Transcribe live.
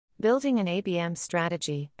Building an ABM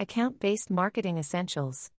strategy, account-based marketing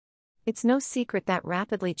essentials. It's no secret that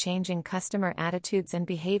rapidly changing customer attitudes and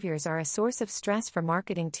behaviors are a source of stress for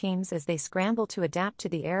marketing teams as they scramble to adapt to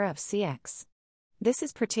the era of CX. This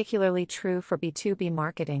is particularly true for B2B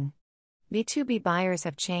marketing. B2B buyers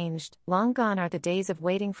have changed. Long gone are the days of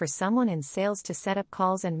waiting for someone in sales to set up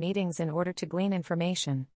calls and meetings in order to glean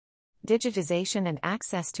information. Digitization and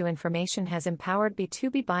access to information has empowered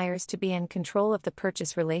B2B buyers to be in control of the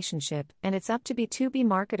purchase relationship, and it's up to B2B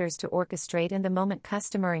marketers to orchestrate in-the-moment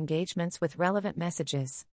customer engagements with relevant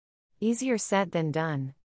messages. Easier said than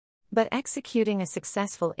done. But executing a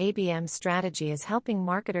successful ABM strategy is helping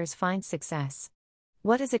marketers find success.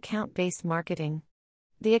 What is account-based marketing?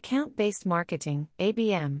 The account-based marketing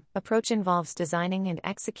 (ABM) approach involves designing and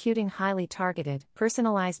executing highly targeted,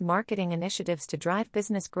 personalized marketing initiatives to drive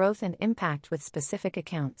business growth and impact with specific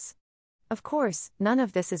accounts. Of course, none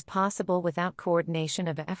of this is possible without coordination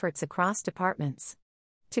of efforts across departments.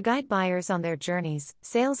 To guide buyers on their journeys,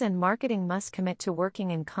 sales and marketing must commit to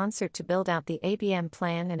working in concert to build out the ABM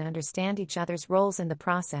plan and understand each other's roles in the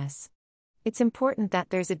process. It's important that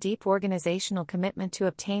there's a deep organizational commitment to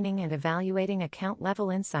obtaining and evaluating account-level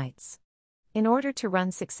insights. In order to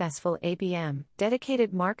run successful ABM,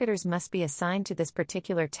 dedicated marketers must be assigned to this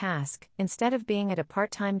particular task, instead of being at a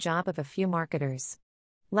part-time job of a few marketers.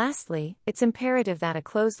 Lastly, it's imperative that a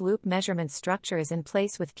closed-loop measurement structure is in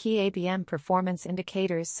place with key ABM performance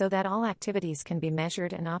indicators so that all activities can be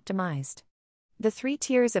measured and optimized. The 3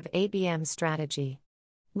 tiers of ABM strategy.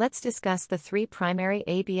 Let's discuss the 3 primary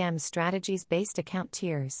ABM strategies-based account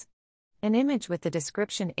tiers. An image with the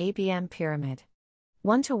description ABM pyramid.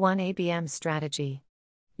 1-to-1 ABM strategy.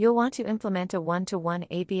 You'll want to implement a 1-to-1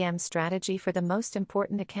 ABM strategy for the most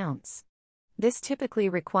important accounts. This typically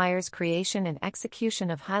requires creation and execution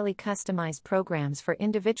of highly customized programs for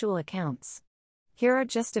individual accounts. Here are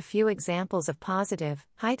just a few examples of positive,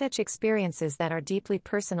 high-touch experiences that are deeply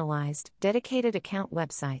personalized, dedicated account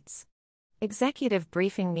websites. Executive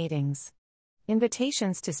briefing meetings,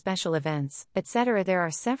 invitations to special events, etc. There are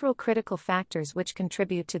several critical factors which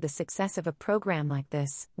contribute to the success of a program like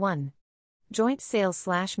this. 1. Joint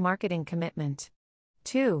sales/marketing commitment.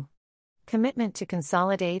 2. Commitment to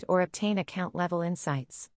consolidate or obtain account-level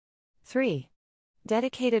insights. 3.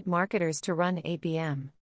 Dedicated marketers to run ABM.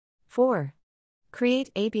 4.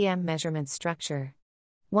 Create ABM measurement structure.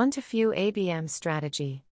 1-to-few ABM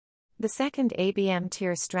strategy. The second ABM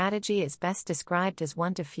tier strategy is best described as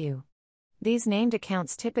 1-to-few. These named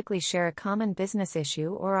accounts typically share a common business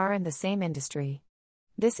issue or are in the same industry.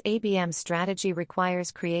 This ABM strategy requires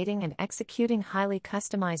creating and executing highly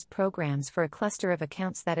customized programs for a cluster of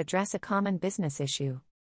accounts that address a common business issue.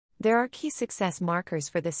 There are key success markers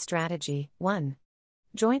for this strategy. 1.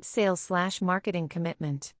 Joint sales/marketing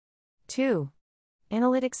commitment. 2.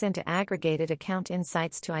 Analytics into aggregated account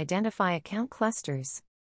insights to identify account clusters.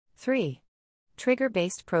 3.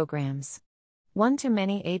 Trigger-based programs.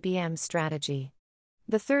 1-to-many ABM strategy.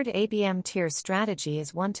 The third ABM tier strategy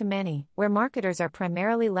is 1-to-many, where marketers are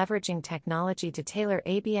primarily leveraging technology to tailor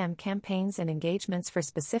ABM campaigns and engagements for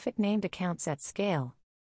specific named accounts at scale.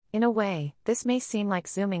 In a way, this may seem like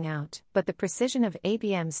zooming out, but the precision of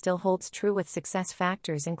ABM still holds true with success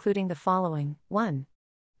factors including the following. 1.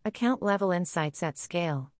 Account-level insights at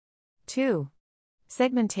scale. 2.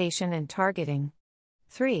 Segmentation and targeting.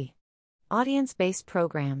 3. Audience-based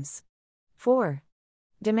programs. 4.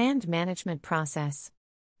 Demand management process.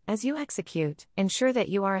 As you execute, ensure that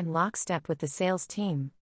you are in lockstep with the sales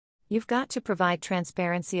team. You've got to provide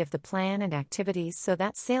transparency of the plan and activities so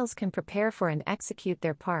that sales can prepare for and execute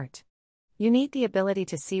their part. You need the ability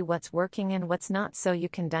to see what's working and what's not so you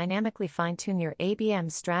can dynamically fine-tune your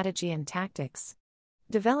ABM strategy and tactics.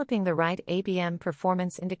 Developing the right ABM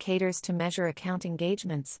performance indicators to measure account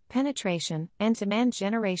engagements, penetration, and demand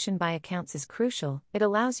generation by accounts is crucial. It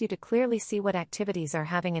allows you to clearly see what activities are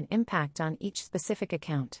having an impact on each specific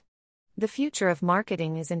account. The future of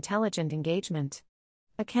marketing is intelligent engagement.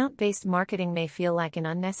 Account-based marketing may feel like an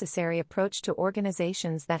unnecessary approach to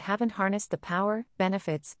organizations that haven't harnessed the power,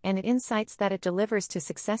 benefits, and insights that it delivers to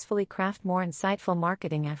successfully craft more insightful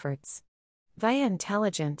marketing efforts. Via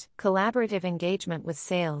intelligent, collaborative engagement with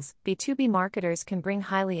sales, B2B marketers can bring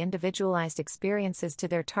highly individualized experiences to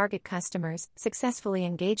their target customers, successfully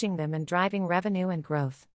engaging them and driving revenue and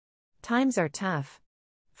growth. Times are tough.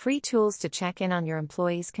 Free tools to check in on your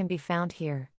employees can be found here.